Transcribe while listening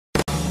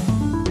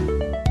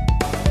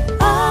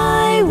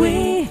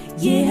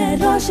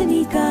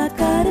रोशनी का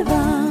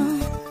कारवां।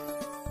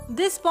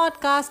 This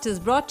podcast is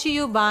brought to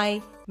you by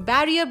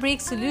Barrier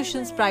Break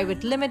Solutions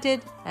Private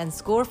Limited and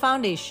SCORE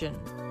Foundation.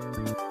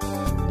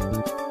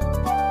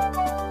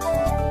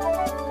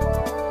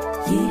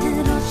 ये है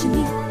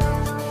रोशनी,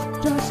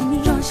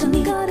 रोशनी,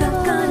 रोशनी का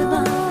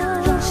कारवां,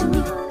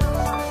 रोशनी।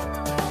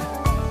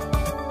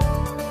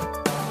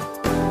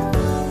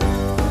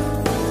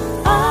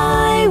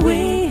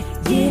 Highway,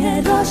 ये है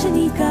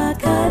रोशनी का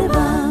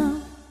कारवां।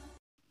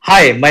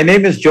 Hi, my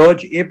name is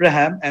George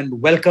Abraham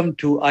and welcome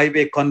to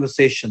iWay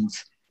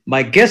Conversations.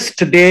 My guest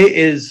today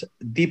is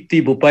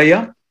Deepti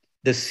Bopaiah,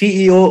 the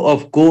CEO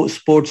of Go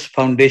Sports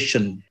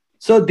Foundation.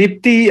 So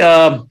Deepti,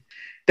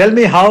 tell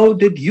me, how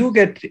did you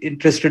get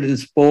interested in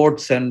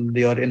sports and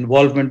your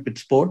involvement with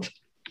sports?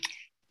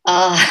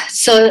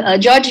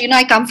 George,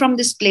 I come from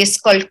this place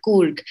called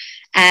Coorg,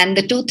 and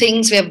the two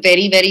things we're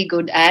very, very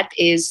good at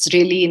is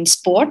really in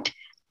sport,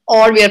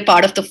 or we are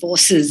part of the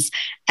forces.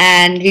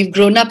 And we've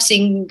grown up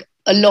seeing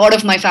a lot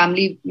of my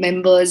family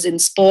members in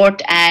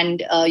sport,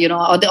 and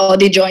or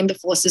they join the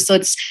forces. So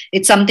it's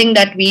something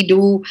that we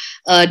do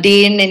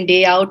day in and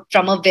day out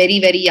from a very,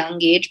 very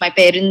young age. My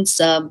parents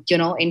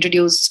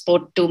introduced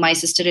sport to my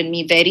sister and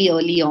me very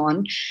early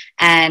on,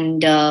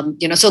 and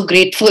so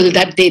grateful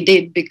that they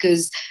did,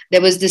 because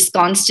there was this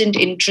constant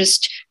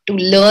interest to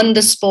learn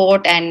the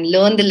sport and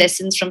learn the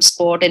lessons from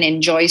sport and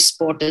enjoy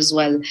sport as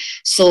well.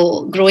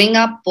 So growing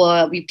up,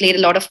 we played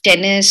a lot of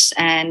tennis,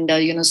 and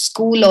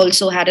school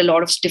also had a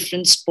lot of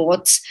different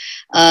sports.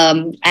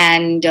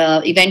 And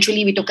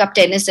eventually we took up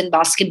tennis and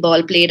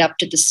basketball, played up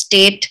to the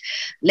state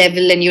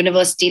level and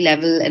university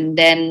level. And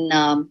then,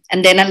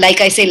 like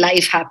I say,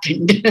 life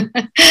happened.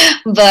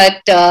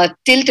 But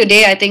till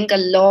today, I think a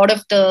lot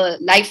of the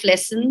life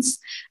lessons,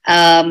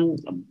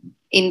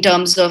 in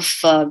terms of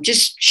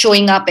just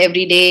showing up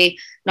every day,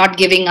 not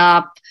giving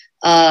up,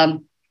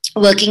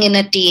 working in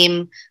a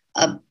team,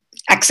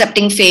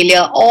 accepting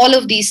failure, all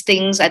of these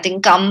things, I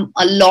think, come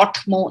a lot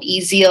more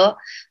easier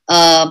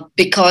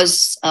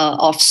because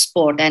of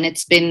sport. And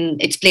it's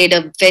played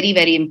a very,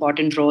 very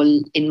important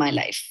role in my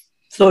life.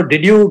 So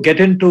did you get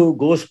into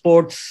Go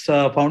Sports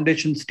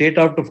Foundation straight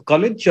out of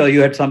college, or you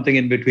had something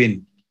in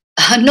between?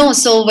 No,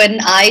 so when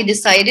I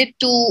decided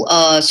to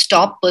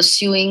stop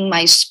pursuing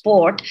my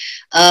sport,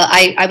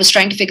 I was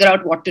trying to figure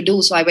out what to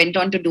do. So I went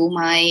on to do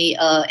my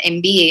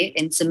MBA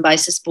in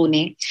Symbiosis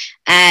Pune.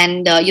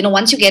 And,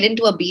 once you get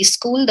into a B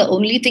school, the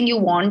only thing you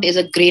want is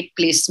a great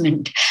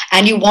placement.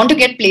 And you want to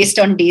get placed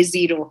on day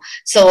zero.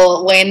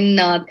 So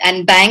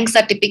and banks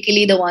are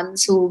typically the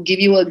ones who give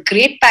you a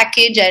great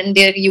package, and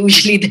they're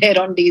usually there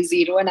on day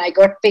zero. And I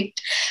got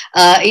picked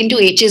into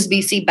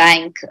HSBC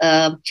Bank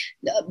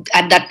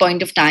at that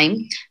point of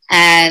time.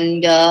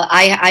 And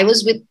I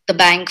was with the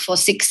bank for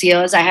 6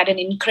 years. I had an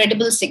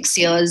incredible 6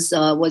 years,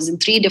 was in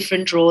 3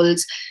 different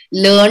roles,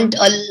 learned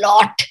a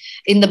lot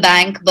in the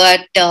bank.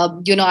 But,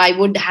 I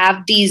would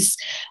have these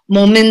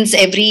moments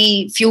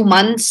every few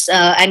months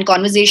and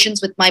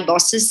conversations with my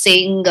bosses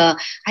saying, I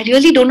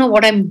really don't know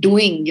what I'm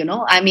doing.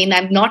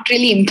 I'm not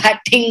really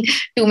impacting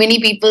too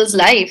many people's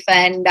life.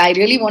 And I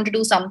really want to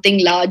do something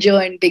larger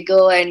and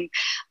bigger. And,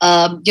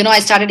 I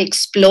started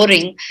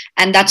exploring.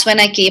 And that's when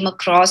I came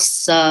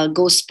across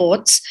Go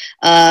Sports.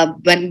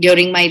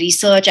 During my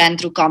research and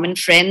through common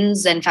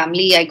friends and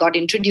family, I got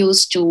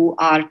introduced to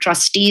our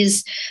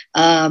trustees.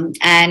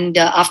 And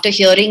after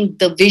hearing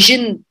the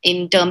vision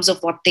in terms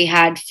of what they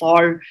had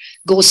for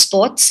Go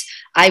Sports,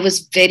 I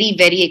was very,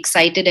 very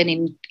excited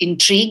and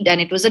intrigued. And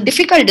it was a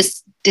difficult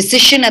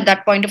decision at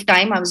that point of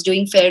time. I was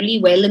doing fairly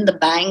well in the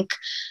bank.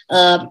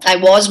 I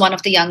was one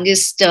of the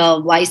youngest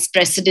vice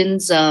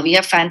presidents. We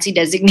have fancy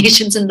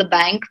designations in the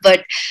bank,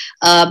 but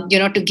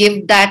to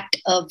give that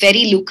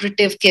very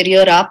lucrative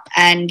career up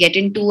and get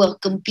into a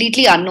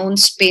completely unknown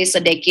space a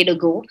decade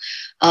ago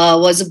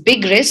was a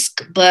big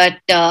risk. But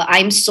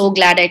I'm so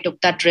glad I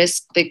took that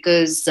risk,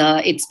 because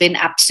it's been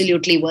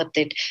absolutely worth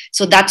it.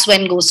 So that's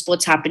when Go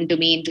Sports happened to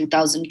me in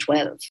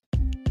 2012.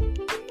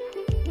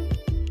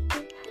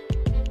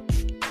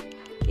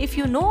 If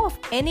you know of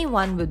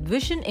anyone with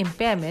vision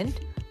impairment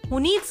who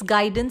needs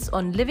guidance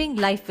on living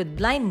life with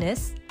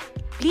blindness,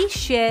 please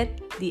share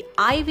the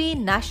iWay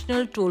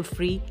National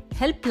Toll-Free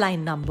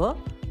Helpline number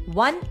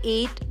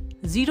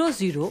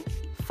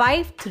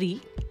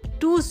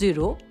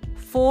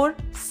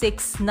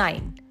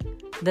 1-800-5320-469.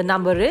 The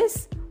number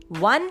is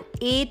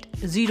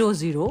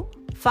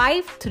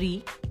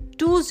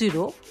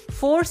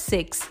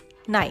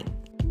 1-800-5320-469.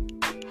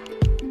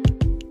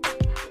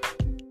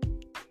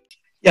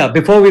 Yeah,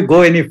 before we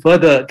go any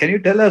further, can you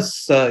tell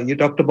us, you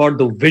talked about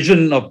the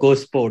vision of Go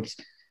Sports.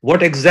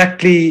 What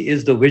exactly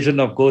is the vision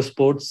of Go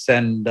Sports,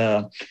 and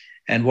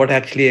what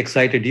actually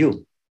excited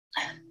you?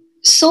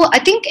 So I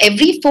think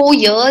every 4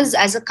 years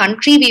as a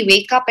country, we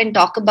wake up and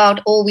talk about,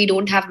 we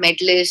don't have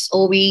medalists,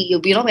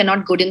 we're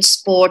not good in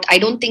sport. I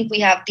don't think we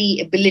have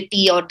the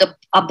ability, or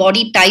our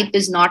body type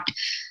is not,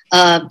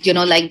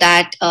 like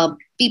that.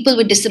 people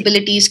with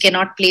disabilities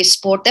cannot play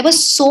sport. There were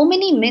so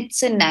many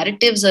myths and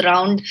narratives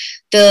around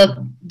the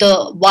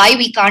why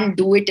we can't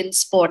do it in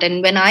sport.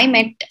 And when I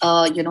met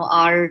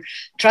our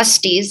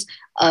trustees,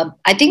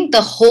 I think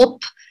the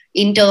hope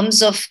in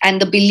terms of,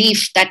 and the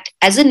belief that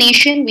as a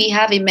nation we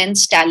have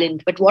immense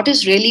talent, but what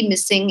is really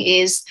missing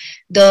is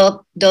the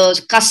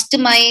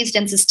customized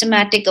and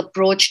systematic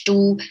approach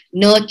to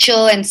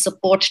nurture and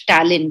support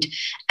talent.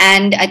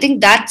 And I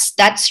think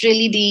that's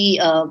really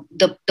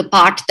the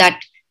part that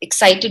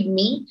excited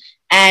me.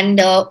 And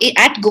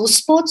at Go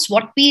Sports,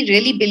 what we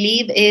really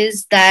believe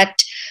is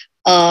that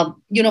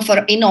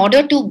in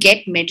order to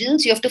get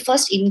medals, you have to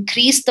first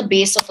increase the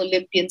base of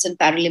Olympians and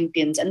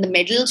Paralympians, and the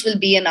medals will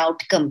be an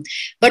outcome.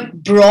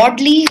 But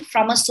broadly,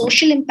 from a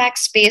social impact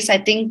space, I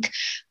think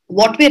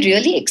what we're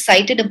really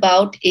excited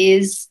about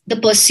is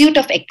the pursuit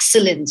of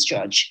excellence,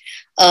 George,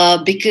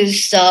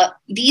 because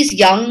these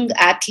young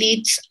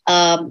athletes,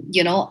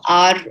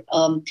 are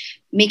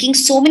making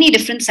so many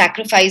different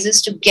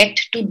sacrifices to get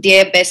to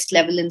their best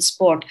level in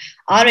sport.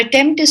 Our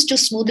attempt is to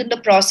smoothen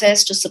the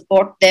process, to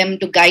support them,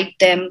 to guide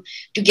them,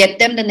 to get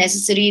them the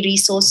necessary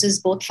resources,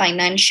 both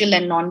financial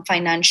and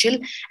non-financial,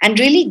 and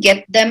really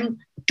get them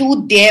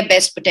to their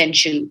best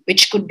potential,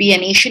 which could be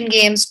an Asian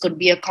Games, could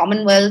be a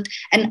Commonwealth,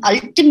 and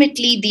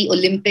ultimately the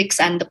Olympics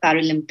and the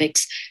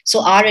Paralympics.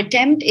 So our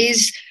attempt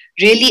is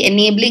really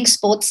enabling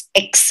sports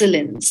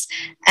excellence.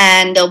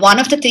 And one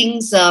of the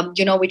things,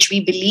 which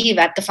we believe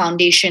at the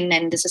foundation,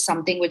 and this is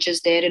something which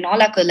is there in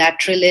all our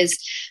collateral, is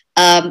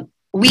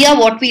we are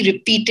what we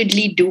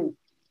repeatedly do.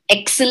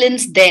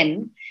 Excellence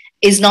then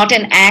is not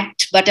an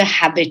act, but a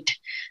habit.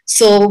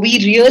 So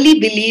we really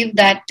believe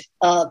that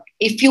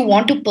if you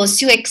want to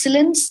pursue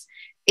excellence,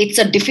 it's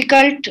a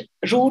difficult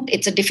route,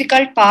 it's a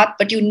difficult path,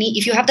 but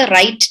if you have the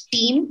right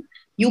team,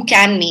 you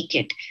can make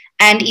it.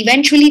 And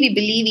eventually, we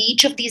believe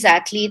each of these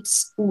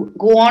athletes who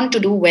go on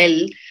to do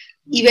well,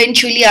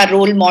 eventually are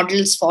role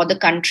models for the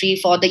country,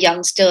 for the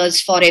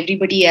youngsters, for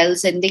everybody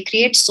else. And they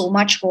create so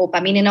much hope. I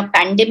mean, in a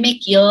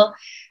pandemic year,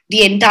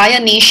 the entire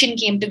nation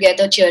came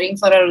together cheering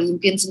for our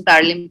Olympians and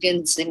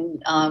Paralympians in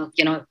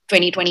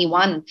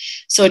 2021.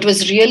 So it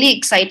was really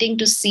exciting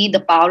to see the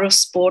power of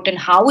sport and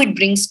how it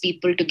brings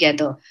people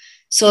together.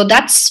 So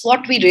that's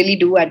what we really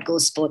do at Go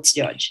Sports,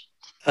 George.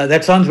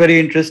 That sounds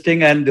very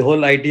interesting. And the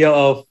whole idea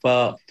of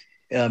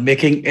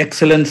making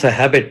excellence a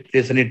habit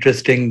is an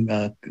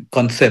interesting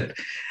concept.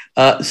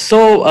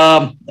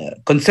 So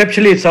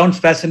conceptually, it sounds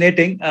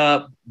fascinating.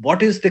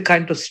 What is the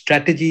kind of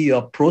strategy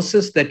or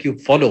process that you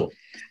follow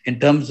in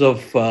terms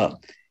of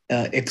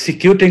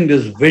executing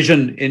this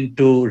vision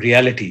into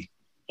reality?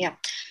 Yeah.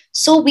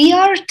 So we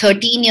are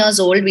 13 years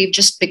old. We've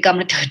just become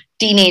a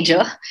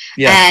teenager.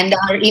 Yeah. And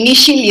our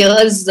initial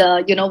years,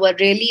 were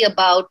really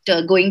about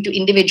going to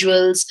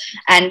individuals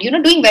and,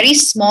 doing very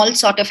small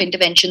sort of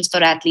interventions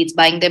for athletes,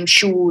 buying them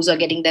shoes or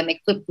getting them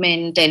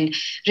equipment and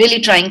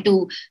really trying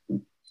to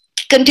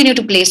continue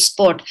to play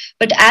sport.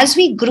 But as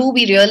we grew,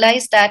 we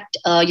realized that,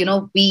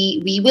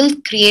 we will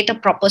create a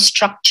proper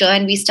structure,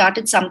 and we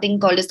started something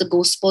called as the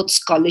Go Sports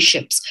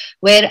Scholarships,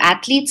 where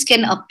athletes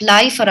can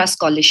apply for our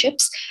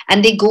scholarships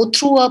and they go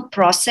through a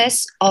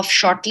process of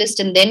shortlist,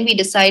 and then we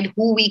decide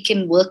who we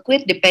can work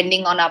with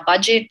depending on our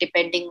budget,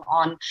 depending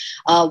on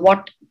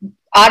what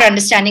our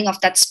understanding of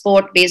that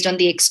sport based on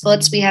the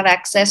experts we have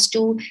access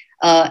to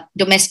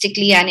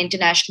domestically and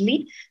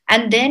internationally.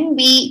 And then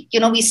we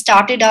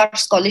started our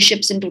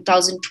scholarships in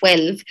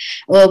 2012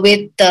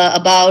 with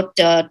about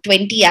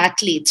 20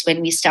 athletes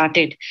when we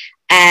started.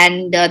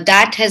 And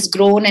that has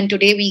grown. And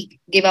today we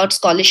give out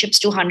scholarships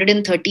to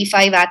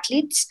 135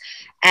 athletes.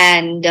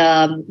 And,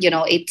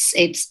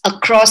 it's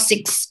across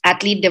 6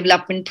 athlete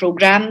development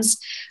programs.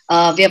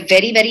 We are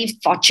very, very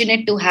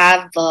fortunate to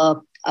have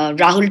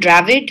Rahul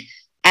Dravid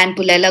and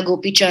Pullela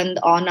Gopichand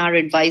on our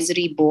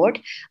advisory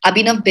board.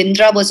 Abhinav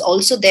Bindra was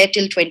also there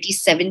till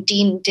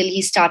 2017, till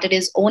he started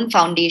his own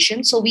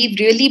foundation. So we've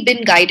really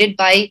been guided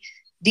by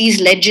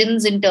these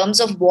legends in terms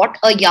of what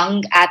a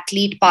young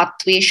athlete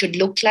pathway should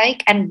look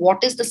like and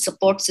what is the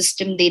support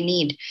system they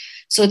need.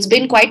 So it's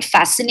been quite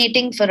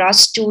fascinating for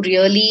us to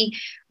really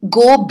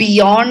go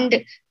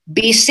beyond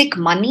basic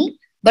money,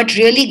 but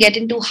really get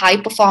into high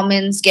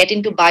performance, get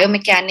into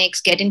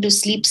biomechanics, get into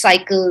sleep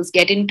cycles,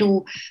 get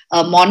into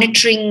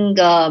monitoring,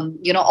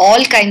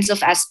 all kinds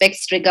of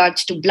aspects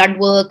regards to blood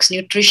works,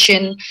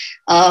 nutrition,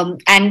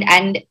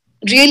 and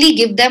really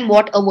give them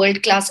what a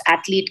world-class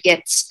athlete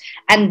gets,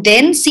 and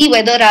then see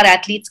whether our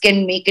athletes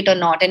can make it or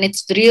not. And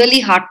it's really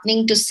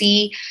heartening to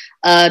see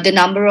the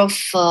number of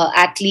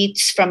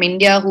athletes from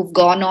India who've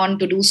gone on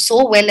to do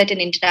so well at an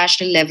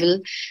international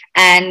level.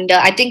 And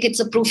I think it's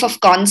a proof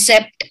of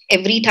concept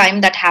every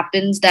time that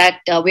happens, that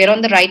we're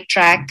on the right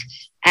track,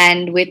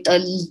 and with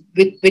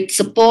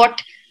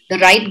support, the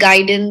right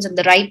guidance and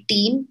the right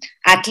team,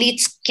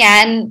 athletes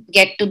can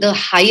get to the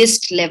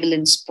highest level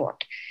in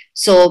sport.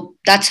 So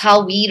that's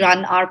how we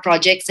run our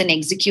projects and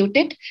execute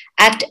it.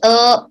 At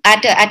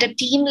a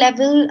team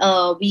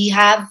level, we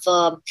have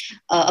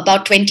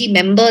about 20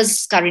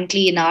 members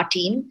currently in our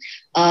team.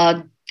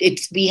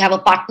 we have a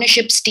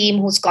partnerships team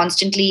who's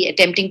constantly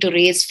attempting to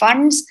raise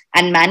funds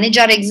and manage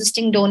our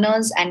existing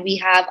donors, and we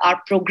have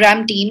our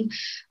program team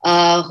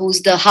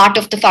who's the heart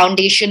of the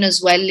foundation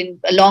as well,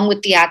 along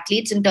with the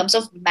athletes in terms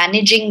of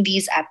managing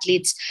these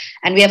athletes.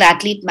 And we have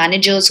athlete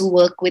managers who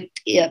work with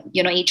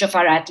each of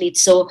our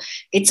athletes. So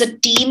it's a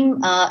team,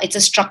 it's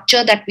a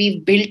structure that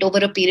we've built over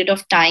a period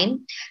of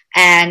time.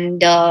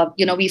 And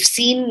we've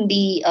seen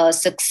the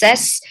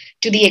success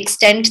to the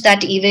extent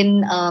that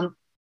even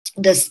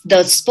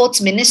the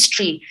sports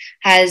ministry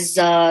has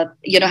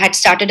had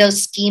started a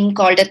scheme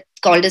called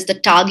as the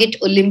Target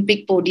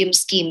Olympic Podium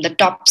Scheme, the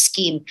TOP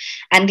scheme.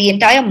 And the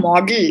entire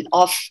model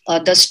of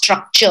the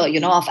structure,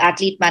 of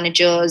athlete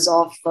managers,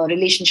 of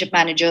relationship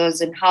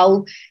managers, and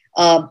how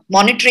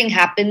monitoring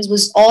happens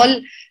was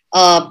all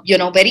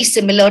very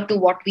similar to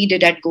what we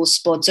did at Go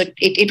Sports. So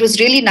it was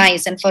really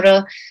nice. And for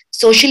a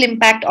social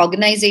impact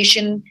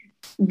organization,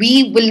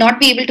 we will not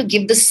be able to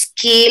give the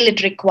scale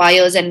it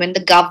requires. And when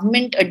the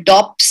government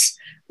adopts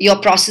your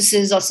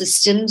processes or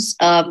systems,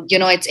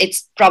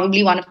 it's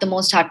probably one of the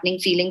most heartening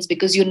feelings,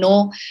 because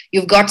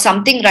you've got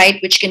something right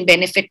which can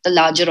benefit the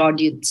larger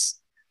audience.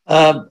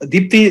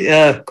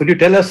 Deepti, could you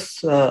tell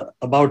us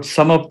about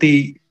some of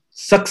the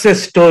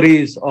success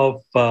stories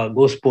of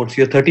Go Sports?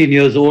 You're 13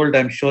 years old.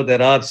 I'm sure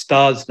there are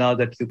stars now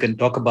that you can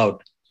talk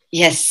about.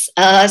 Yes.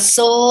 At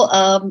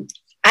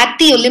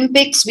the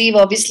Olympics, we've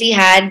obviously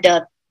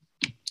had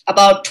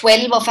about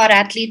 12 of our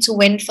athletes who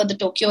went for the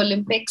Tokyo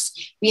Olympics.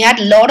 We had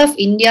a lot of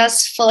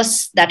India's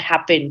firsts that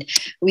happened.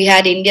 We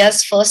had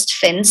India's first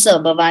fencer,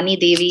 Bhavani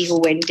Devi, who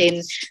went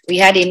in. We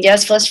had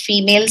India's first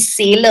female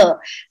sailor,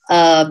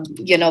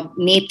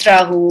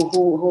 Netra,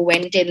 who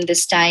went in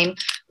this time.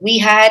 We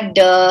had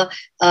the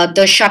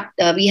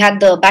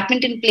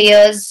badminton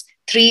players,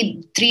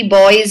 three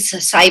boys,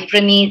 Sai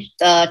Praneeth,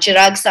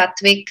 Chirag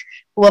Satvik,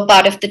 who were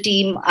part of the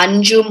team,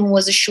 Anjum, who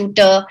was a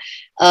shooter,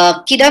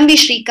 Kidambi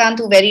Srikanth,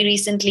 who very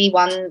recently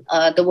won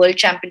the World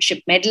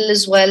Championship medal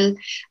as well.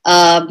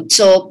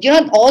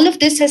 All of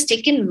this has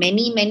taken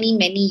many, many,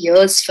 many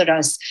years for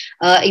us.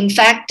 In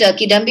fact,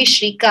 Kidambi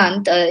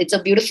Srikanth, it's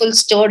a beautiful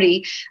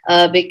story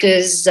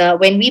because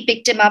when we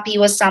picked him up, he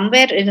was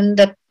somewhere in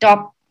the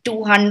top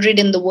 200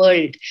 in the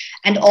world.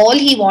 And all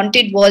he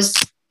wanted was,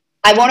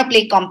 I want to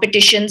play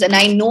competitions and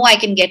I know I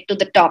can get to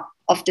the top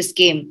of this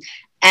game.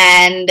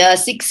 And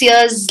 6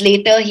 years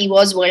later, he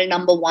was world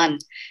number one.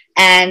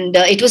 And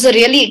it was a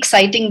really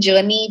exciting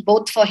journey,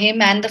 both for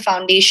him and the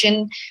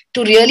foundation,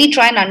 to really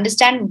try and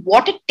understand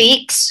what it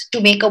takes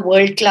to make a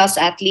world-class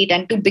athlete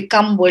and to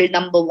become world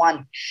number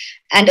one.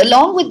 And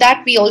along with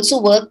that, we also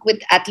work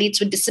with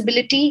athletes with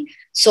disability.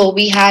 So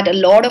we had a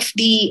lot of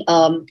the,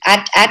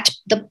 at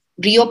the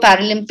Rio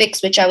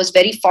Paralympics, which I was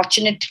very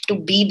fortunate to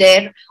be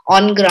there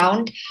on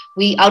ground.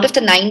 Out of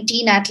the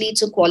 19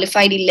 athletes who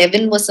qualified,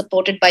 11 were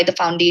supported by the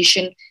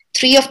foundation.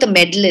 3 of the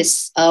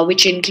medalists,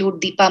 which include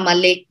Deepa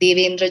Malik,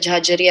 Devendra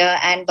Jhajaria,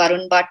 and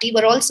Varun Bhati,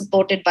 were all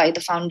supported by the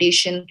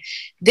foundation.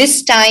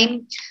 This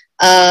time,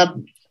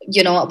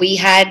 we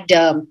had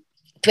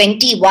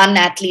 21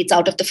 athletes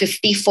out of the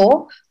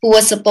 54 who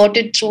were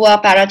supported through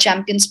our Para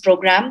Champions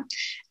program.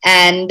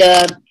 And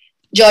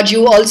George,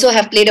 you also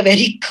have played a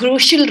very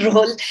crucial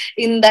role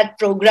in that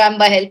program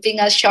by helping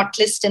us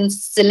shortlist and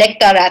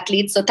select our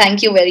athletes. So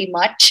thank you very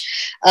much.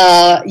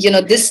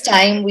 This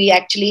time we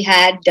actually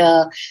had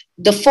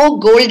the 4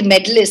 gold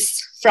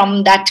medalists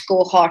from that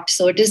cohort.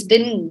 So it has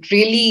been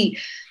really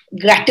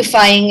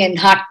gratifying and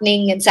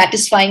heartening and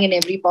satisfying in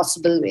every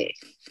possible way.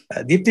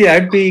 Deepti,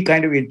 I'd be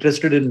kind of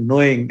interested in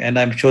knowing, and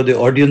I'm sure the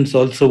audience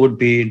also would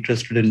be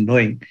interested in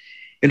knowing,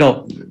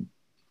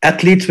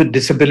 athletes with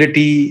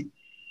disability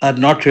are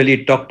not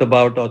really talked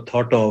about or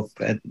thought of.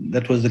 And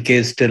that was the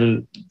case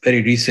till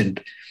very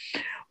recent.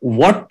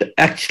 What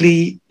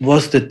actually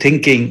was the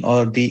thinking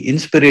or the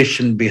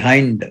inspiration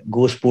behind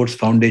Go Sports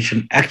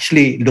Foundation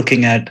actually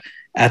looking at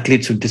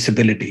athletes with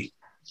disability?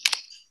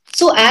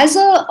 So as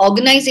an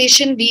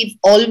organization, we've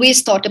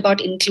always thought about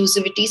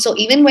inclusivity. So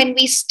even when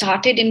we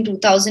started in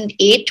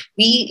 2008,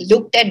 we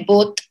looked at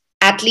both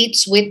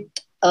athletes with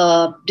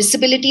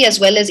disability as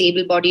well as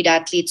able-bodied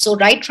athletes. So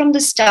right from the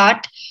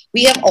start,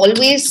 we have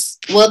always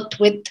worked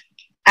with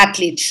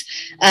athletes.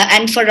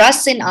 And for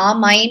us, in our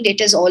mind,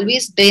 it has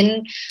always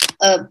been,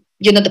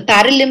 the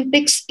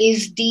Paralympics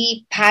is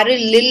the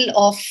parallel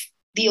of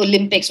the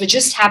Olympics, which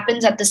just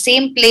happens at the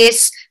same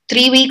place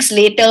 3 weeks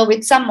later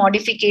with some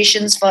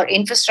modifications for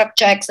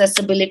infrastructure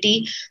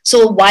accessibility.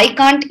 So why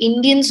can't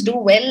Indians do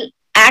well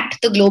at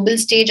the global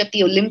stage at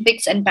the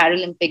Olympics and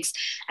Paralympics?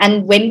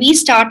 And when we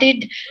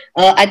started,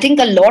 I think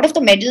a lot of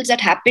the medals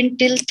that happened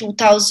till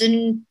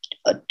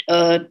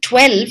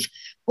 2012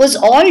 was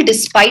all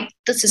despite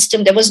the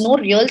system. There was no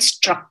real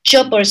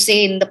structure per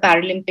se in the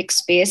Paralympic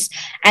space.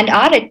 And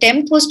our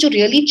attempt was to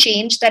really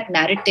change that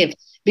narrative,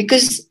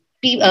 because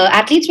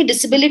athletes with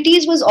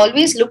disabilities was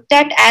always looked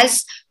at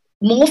as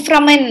more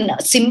from a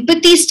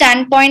sympathy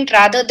standpoint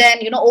rather than,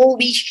 we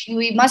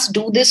must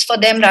do this for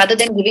them, rather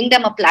than giving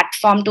them a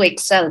platform to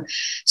excel.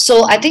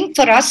 So I think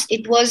for us,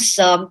 it was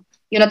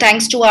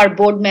thanks to our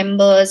board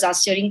members, our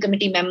steering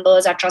committee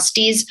members, our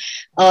trustees,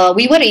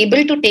 we were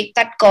able to take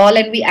that call,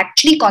 and we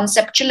actually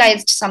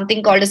conceptualized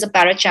something called as a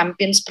Para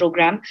Champions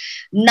program.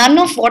 None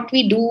of what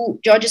we do,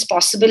 George, is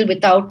possible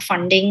without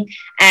funding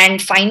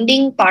and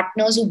finding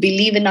partners who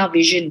believe in our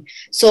vision.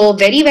 So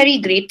very, very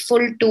grateful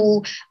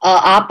to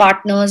our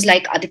partners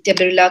like Aditya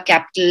Birla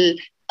Capital,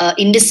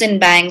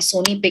 IndusInd Bank,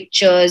 Sony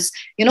Pictures,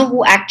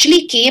 who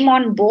actually came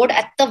on board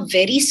at the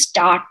very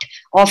start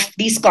of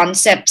these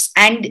concepts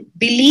and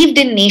believed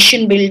in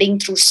nation building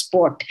through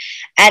sport.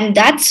 And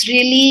that's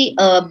really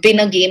been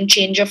a game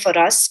changer for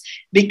us,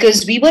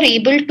 because we were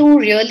able to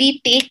really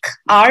take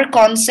our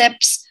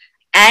concepts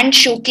and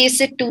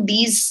showcase it to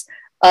these,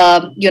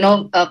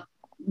 corporates,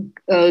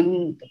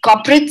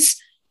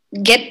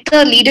 get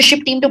the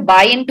leadership team to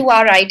buy into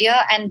our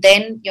idea, and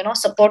then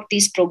support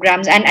these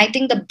programs. And I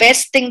think the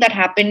best thing that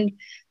happened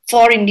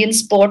for Indian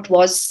sport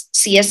was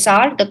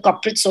CSR, the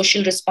corporate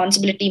social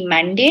responsibility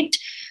mandate.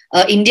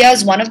 India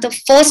is one of the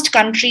first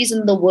countries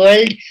in the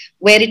world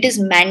where it is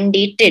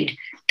mandated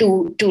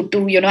to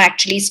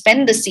actually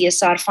spend the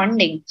CSR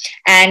funding.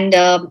 And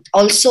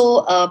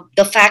also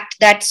the fact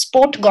that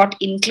sport got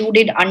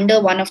included under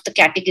one of the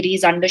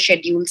categories under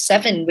Schedule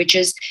 7, which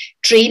is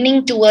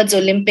training towards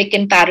Olympic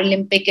and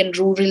Paralympic and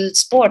rural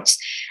sports.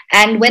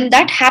 And when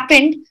that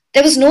happened,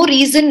 there was no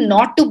reason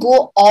not to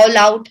go all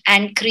out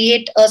and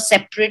create a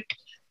separate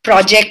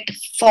project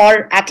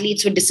for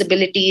athletes with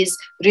disabilities,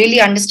 really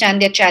understand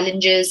their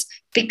challenges,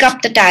 pick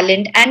up the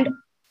talent. And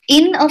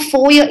in an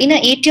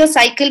 8-year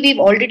cycle, we've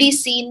already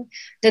seen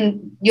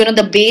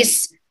the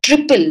base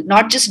triple,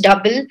 not just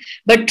double,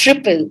 but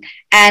triple.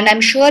 And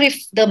I'm sure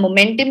if the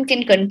momentum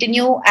can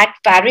continue at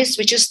Paris,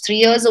 which is 3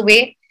 years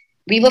away,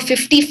 we were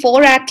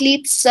 54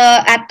 athletes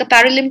at the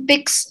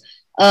Paralympics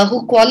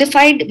who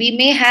qualified. We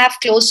may have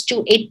close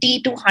to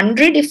 80 to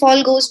 100 if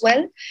all goes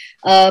well,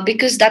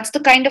 because that's the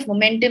kind of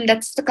momentum,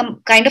 that's the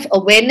kind of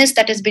awareness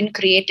that has been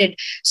created.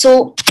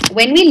 So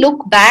when we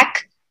look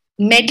back,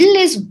 medal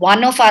is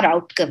one of our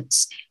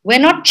outcomes. We're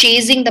not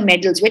chasing the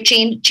medals. We're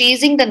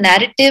chasing the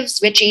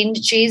narratives. We're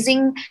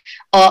chasing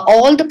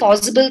all the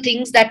possible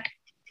things that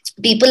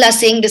people are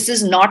saying this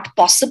is not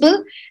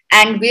possible.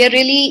 And we're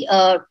really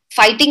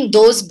fighting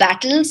those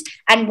battles.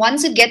 And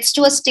once it gets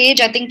to a stage,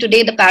 I think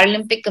today the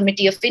Paralympic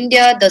Committee of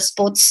India, the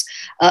Sports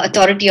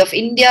Authority of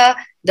India,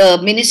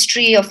 the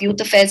Ministry of Youth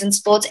Affairs and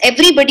Sports,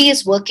 everybody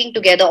is working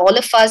together. All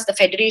of us, the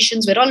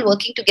federations, we're all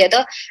working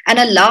together. And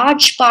a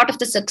large part of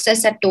the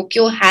success at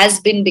Tokyo has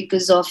been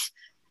because of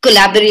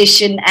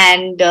collaboration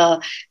and,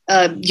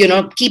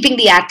 keeping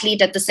the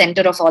athlete at the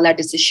center of all our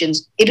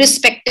decisions,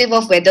 irrespective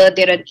of whether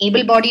they're an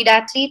able-bodied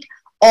athlete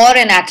or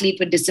an athlete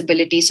with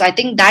disability. So I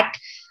think that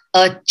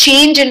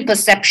change in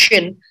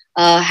perception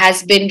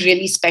has been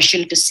really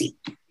special to see.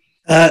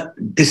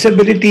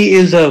 Disability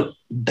is a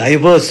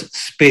diverse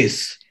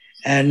space.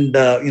 And,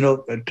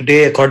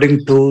 today,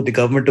 according to the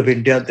government of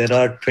India, there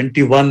are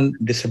 21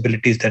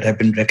 disabilities that have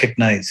been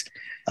recognized.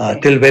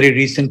 Till very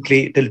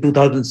recently, till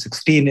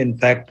 2016, in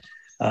fact,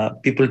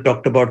 people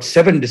talked about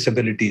 7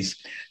 disabilities.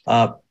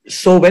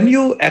 So when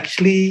you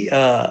actually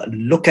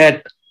look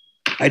at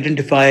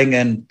identifying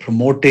and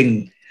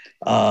promoting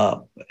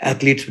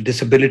athletes with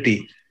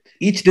disability,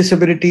 each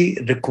disability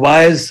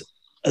requires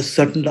a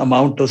certain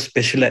amount of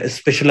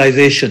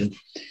specialization.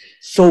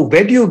 So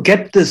where do you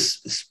get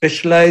this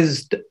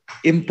specialized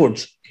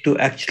inputs to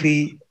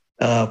actually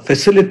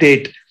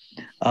facilitate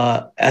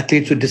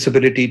athletes with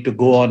disability to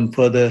go on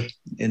further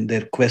in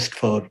their quest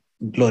for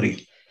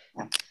glory?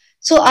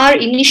 So our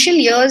initial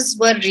years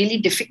were really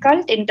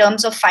difficult in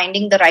terms of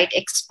finding the right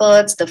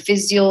experts, the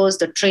physios,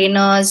 the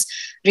trainers,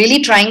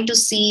 really trying to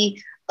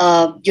see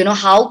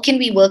how can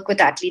we work with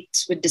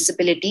athletes with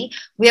disability.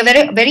 We are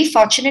very, very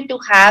fortunate to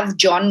have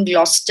John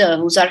Gloucester,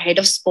 who's our head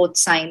of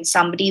sports science,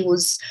 somebody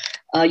who's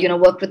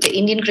worked with the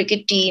Indian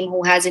cricket team,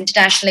 who has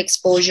international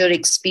exposure,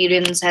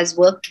 experience, has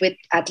worked with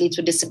athletes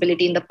with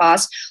disability in the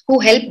past, who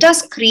helped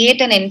us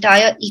create an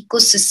entire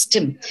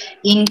ecosystem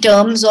in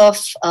terms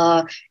of,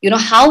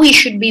 how we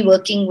should be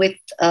working with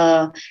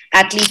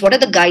athletes, what are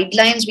the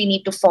guidelines we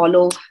need to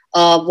follow,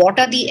 what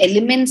are the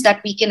elements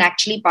that we can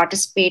actually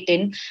participate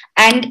in.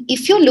 And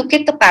if you look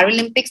at the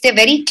Paralympics, they're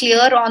very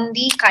clear on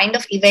the kind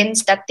of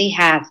events that they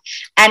have.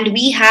 And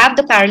we have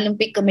the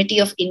Paralympic Committee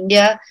of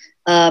India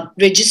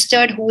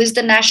registered, who is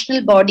the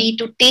national body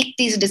to take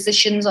these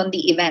decisions on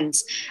the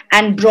events.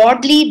 And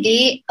broadly,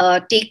 they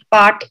take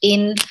part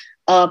in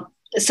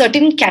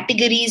certain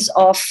categories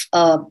of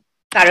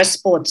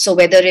parasports. So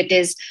whether it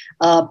is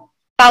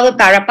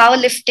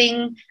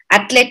powerlifting,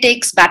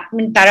 athletics,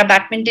 para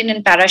badminton,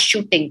 and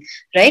parachuting,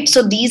 right?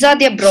 So these are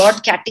their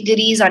broad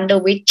categories under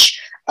which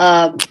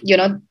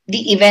the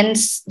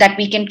events that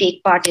we can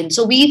take part in.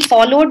 So we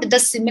followed the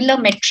similar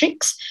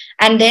metrics,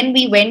 and then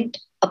we went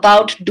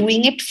about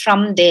doing it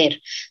from there.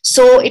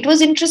 So it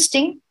was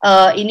interesting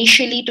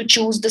initially to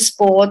choose the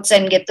sports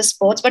and get the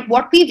sports. But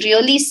what we've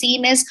really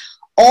seen is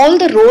all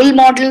the role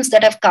models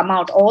that have come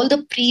out, all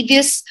the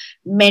previous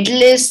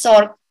medalists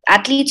or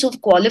athletes who've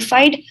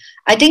qualified,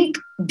 I think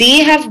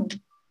they have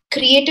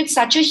created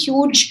such a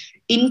huge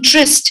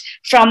interest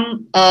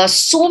from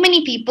so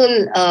many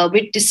people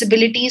with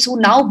disabilities who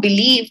now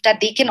believe that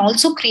they can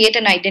also create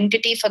an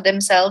identity for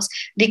themselves.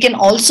 They can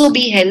also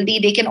be healthy.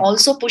 They can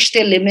also push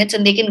their limits,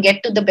 and they can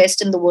get to the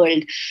best in the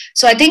world.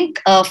 So I think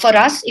for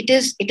us, it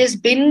has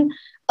been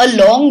a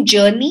long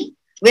journey.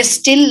 We're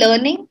still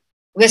learning.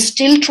 We're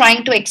still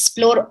trying to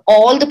explore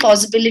all the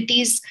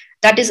possibilities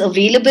that is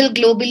available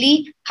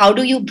globally. How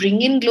do you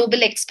bring in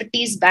global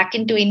expertise back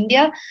into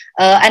India?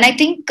 And I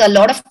think a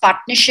lot of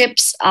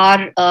partnerships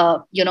are,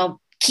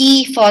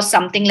 key for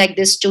something like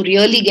this to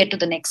really get to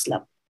the next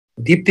level.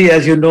 Deepti,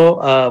 as you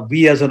know,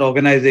 we as an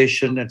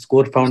organization at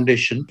SCORE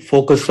Foundation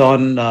focus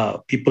on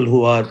people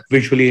who are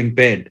visually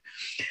impaired.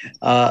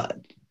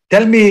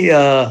 Tell me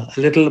a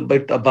little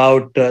bit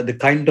about the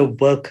kind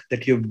of work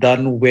that you've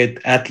done with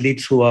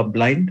athletes who are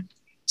blind.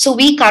 So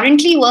we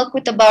currently work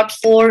with about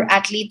 4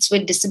 athletes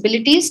with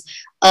disabilities.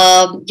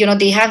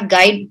 They have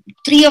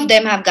three of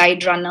them have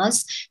guide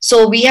runners.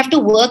 So we have to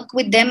work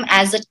with them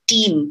as a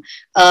team.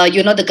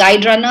 The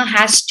guide runner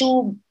has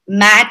to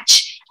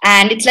match,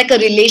 and it's like a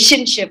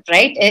relationship,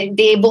 right?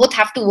 They both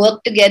have to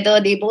work together.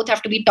 They both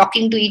have to be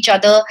talking to each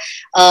other.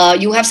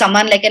 You have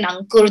someone like an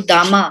Ankur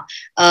Dama,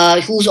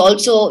 who's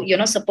also,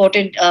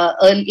 supported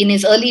in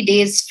his early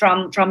days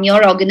from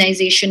your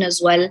organization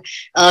as well.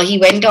 He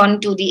went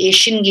on to the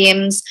Asian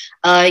Games.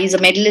 He's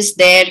a medalist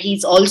there. He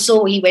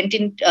went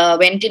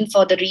in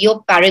for the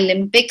Rio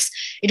Paralympics.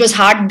 It was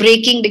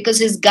heartbreaking because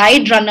his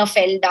guide runner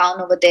fell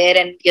down over there,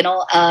 and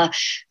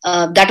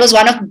that was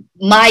one of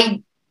my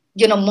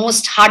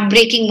most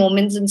heartbreaking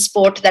moments in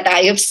sport that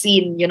I have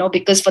seen,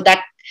 because for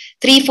that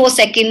 3-4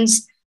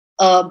 seconds,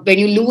 when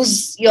you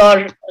lose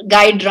your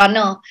guide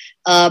runner,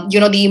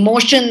 the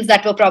emotions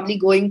that were probably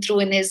going through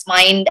in his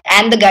mind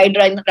and the guide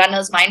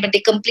runner's mind, but they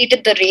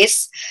completed the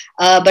race.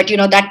 But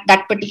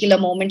that particular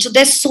moment. So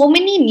there's so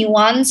many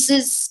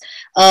nuances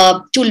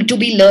to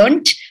be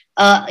learned.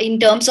 In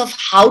terms of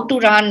how to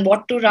run,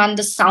 what to run,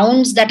 the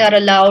sounds that are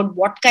allowed,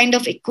 what kind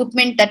of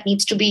equipment that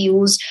needs to be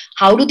used,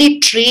 how do they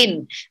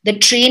train? The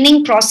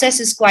training process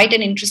is quite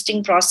an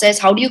interesting process.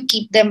 How do you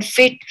keep them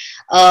fit?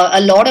 A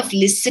lot of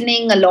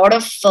listening, a lot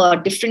of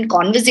different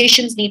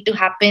conversations need to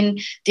happen,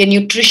 their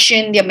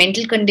nutrition, their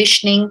mental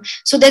conditioning.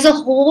 So there's a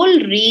whole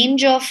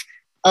range of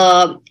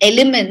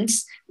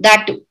elements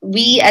that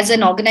we as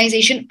an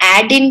organization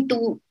add in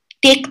to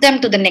take them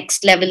to the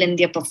next level in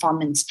their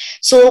performance.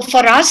 So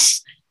for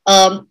us,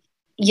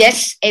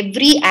 yes,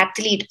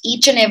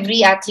 each and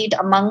every athlete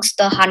amongst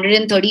the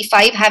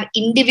 135 have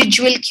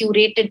individual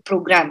curated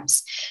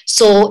programs.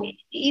 So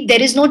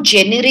there is no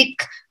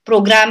generic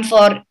program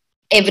for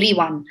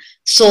everyone.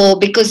 So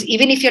because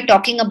even if you're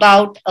talking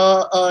about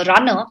a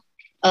runner,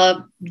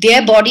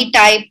 their body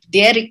type,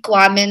 their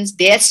requirements,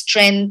 their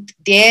strength,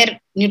 their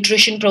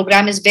nutrition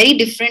program is very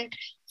different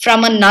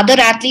from another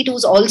athlete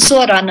who's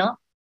also a runner.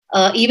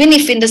 Even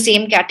if in the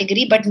same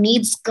category, but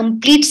needs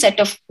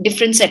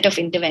different set of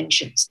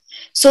interventions.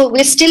 So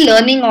we're still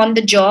learning on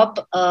the job,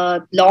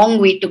 long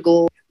way to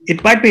go.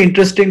 It might be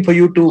interesting for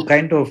you to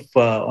kind of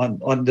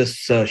on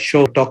this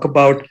show talk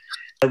about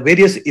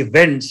various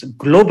events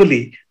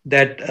globally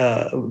that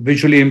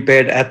visually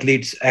impaired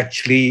athletes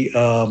actually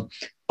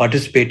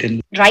participate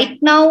in. Right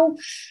now,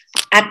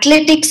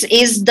 athletics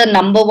is the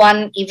number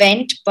one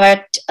event,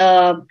 but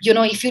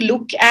if you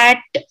look at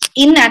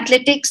in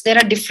athletics, there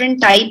are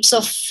different types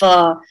of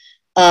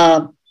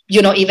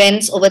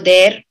events over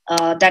there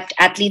that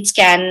athletes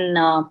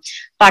can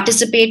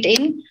participate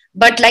in.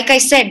 But like I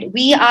said,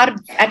 we are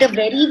at a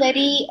very,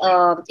 very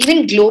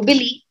even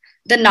globally,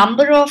 the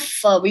number of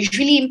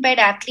visually impaired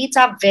athletes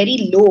are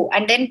very low.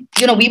 And then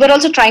we were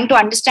also trying to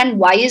understand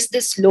why is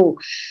this low.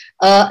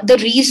 The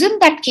reason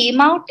that came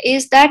out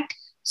is that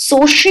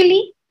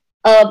socially,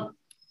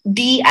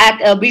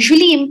 the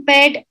visually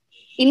impaired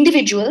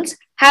individuals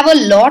have a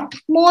lot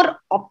more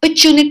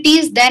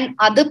opportunities than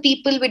other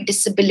people with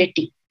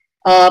disability.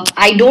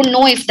 I don't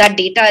know if that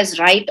data is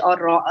right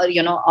or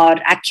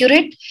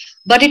accurate,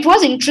 but it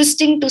was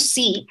interesting to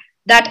see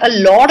that a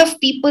lot of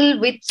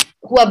people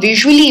who are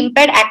visually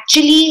impaired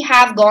actually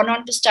have gone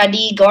on to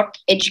study, got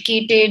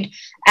educated,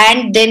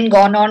 and then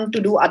gone on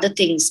to do other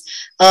things.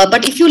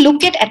 But if you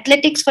look at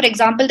athletics, for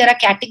example, there are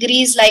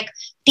categories like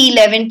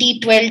T11,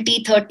 T12,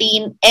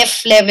 T13,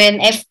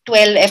 F11,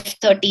 F12,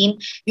 F13.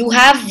 You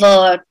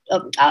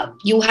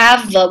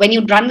have when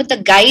you run with a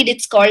guide,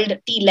 it's called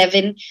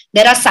T11.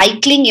 There are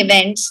cycling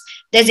events.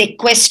 There's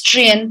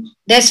equestrian.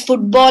 There's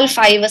football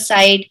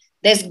 5-a-side.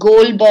 There's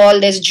goalball.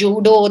 There's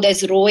judo.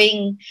 There's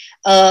rowing.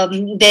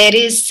 There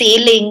is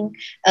sailing.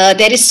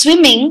 There is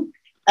swimming.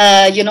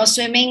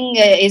 Swimming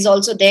is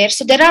also there.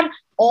 So there are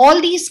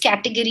all these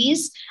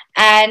categories,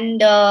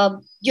 and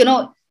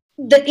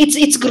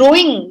it's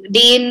growing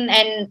day in,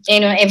 and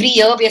every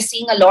year we are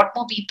seeing a lot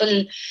more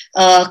people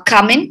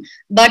come in.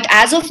 But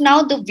as of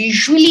now, the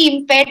visually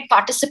impaired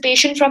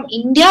participation from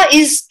India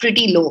is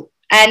pretty low,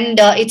 and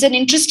it's an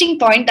interesting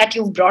point that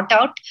you've brought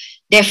out.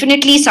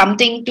 Definitely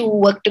something to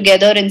work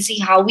together and see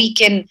how we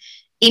can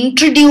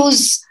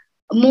introduce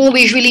more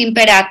visually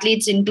impaired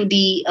athletes into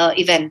the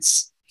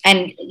events,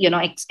 and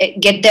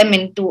get them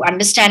into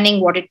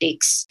understanding what it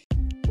takes.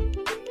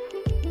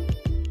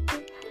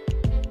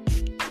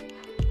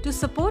 To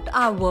support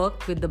our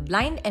work with the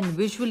blind and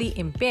visually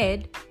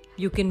impaired,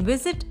 you can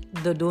visit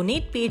the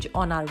donate page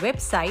on our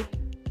website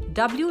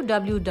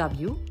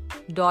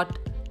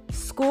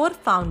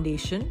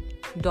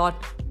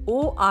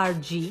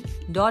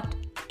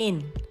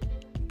www.scorefoundation.org.in.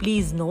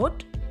 Please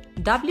note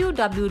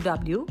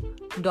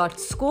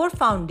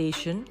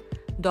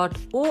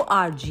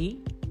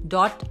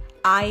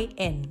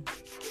www.scorefoundation.org.in.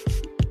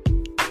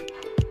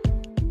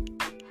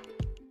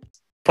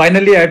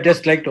 Finally, I'd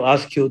just like to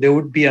ask you, there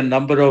would be a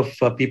number of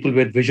people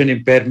with vision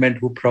impairment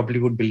who probably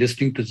would be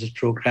listening to this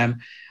program.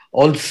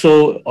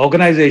 Also,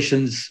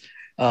 organizations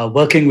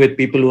working with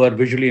people who are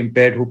visually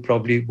impaired who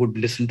probably would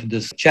listen to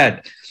this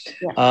chat.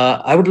 Yeah.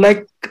 I would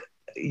like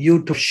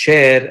you to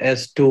share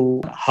as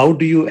to how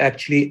do you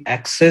actually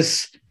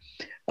access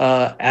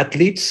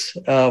athletes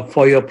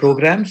for your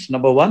programs,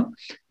 number one.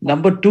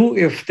 Number two,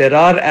 if there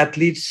are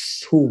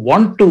athletes who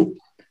want to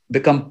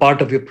become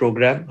part of your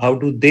program, how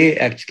do they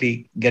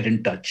actually get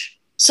in touch?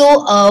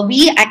 So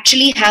we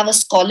actually have a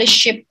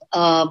scholarship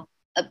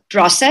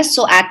process.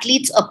 So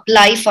athletes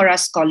apply for a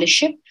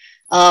scholarship.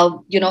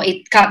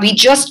 We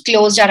just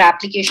closed our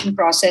application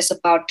process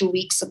about 2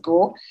 weeks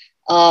ago.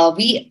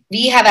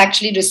 We have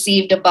actually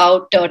received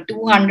about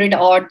 200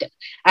 odd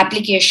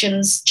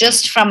applications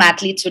just from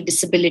athletes with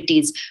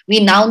disabilities. We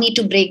now need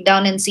to break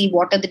down and see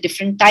what are the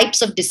different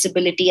types of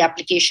disability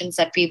applications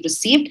that we've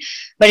received.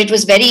 But it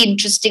was very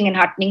interesting and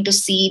heartening to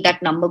see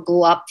that number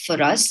go up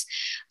for us.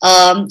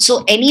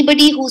 So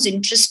anybody who's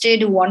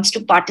interested, who wants to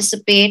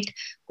participate,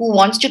 who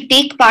wants to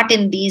take part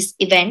in these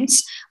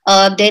events,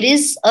 there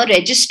is a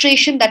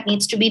registration that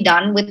needs to be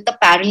done with the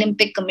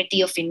Paralympic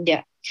Committee of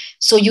India.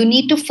 So you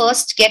need to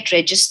first get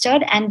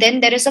registered, and then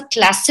there is a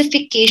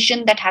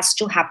classification that has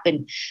to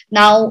happen.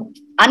 Now,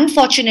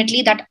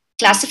 unfortunately, that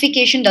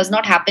classification does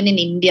not happen in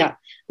India.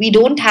 We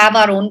don't have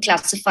our own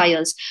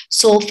classifiers.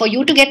 So for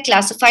you to get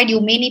classified, you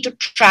may need to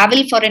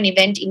travel for an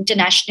event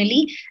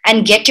internationally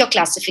and get your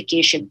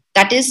classification.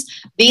 That is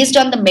based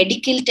on the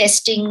medical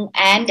testing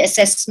and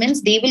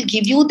assessments. They will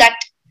give you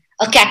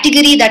a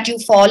category that you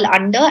fall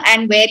under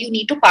and where you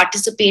need to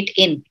participate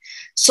in.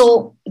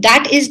 So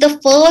that is the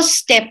first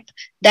step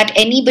that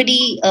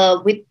anybody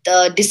with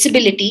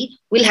disability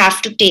will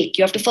have to take.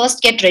 You have to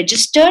first get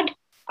registered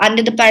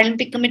under the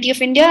Paralympic Committee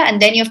of India, and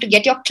then you have to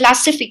get your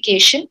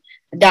classification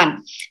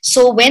done.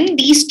 So when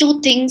these two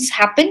things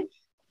happen,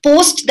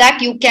 post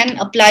that you can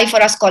apply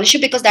for a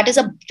scholarship, because that is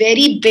a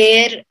very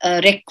bare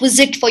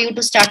requisite for you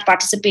to start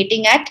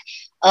participating at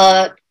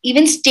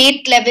even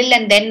state level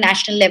and then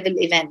national level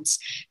events.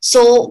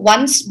 So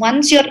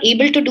once you're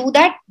able to do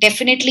that,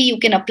 definitely you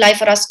can apply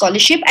for a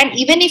scholarship. And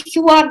even if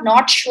you are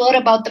not sure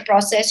about the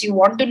process, you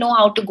want to know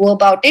how to go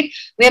about it,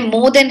 we're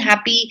more than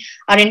happy.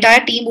 Our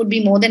entire team would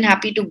be more than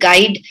happy to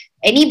guide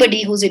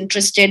anybody who's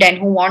interested and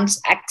who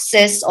wants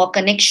access or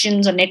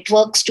connections or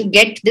networks to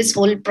get this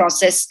whole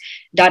process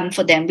done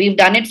for them. We've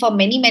done it for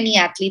many, many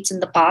athletes in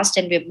the past,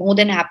 and we're more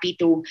than happy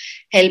to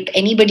help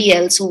anybody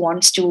else who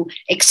wants to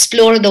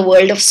explore the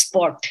world of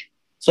sport.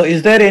 So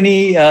is there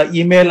any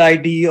email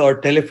ID or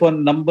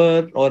telephone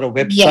number or a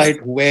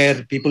website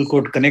where people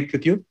could connect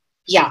with you?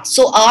 Yeah,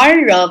 so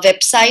our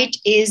website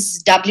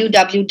is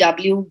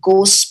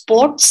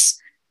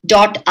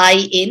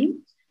www.gosports.in.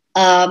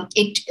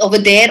 Over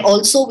there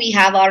also we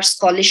have our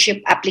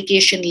scholarship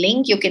application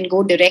link. You can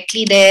go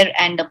directly there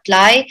and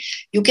apply.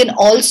 You can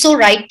also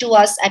write to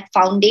us at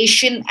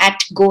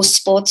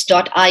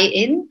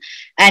foundation@gosports.in,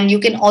 and you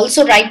can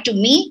also write to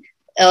me,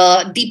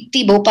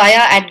 Deepti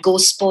Bopaya at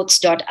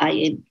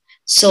gosports.in.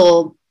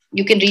 So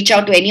you can reach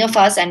out to any of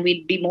us, and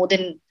we'd be more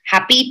than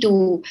happy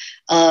to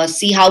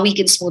see how we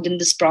can smoothen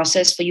this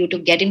process for you to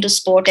get into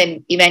sport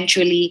and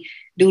eventually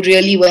do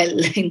really well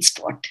in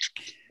sport.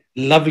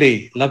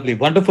 Lovely, lovely.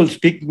 Wonderful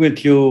speaking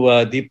with you,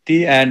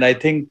 Deepti. And I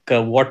think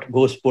what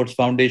Go Sports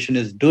Foundation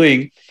is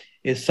doing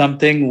is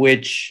something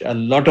which a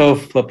lot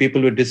of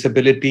people with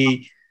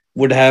disability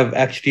would have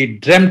actually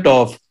dreamt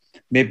of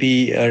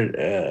maybe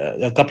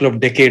a couple of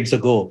decades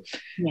ago.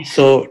 Yeah.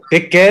 So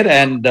take care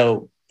and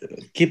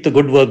keep the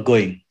good work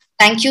going.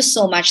 Thank you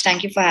so much.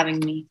 Thank you for having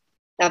me.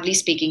 Lovely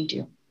speaking to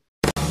you.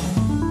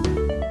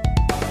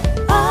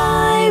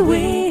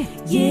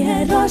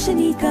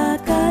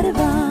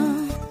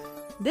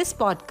 This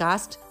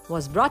podcast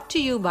was brought to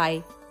you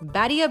by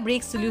Barrier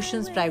Break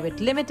Solutions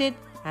Private Limited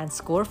and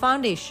Score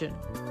Foundation.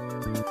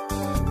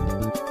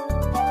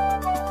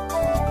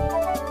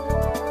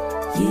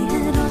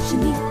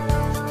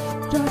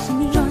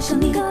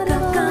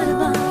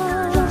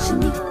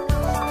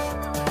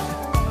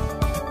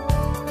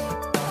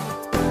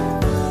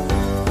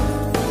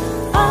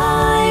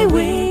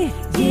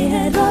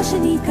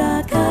 रोशनी का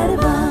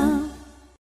कारवां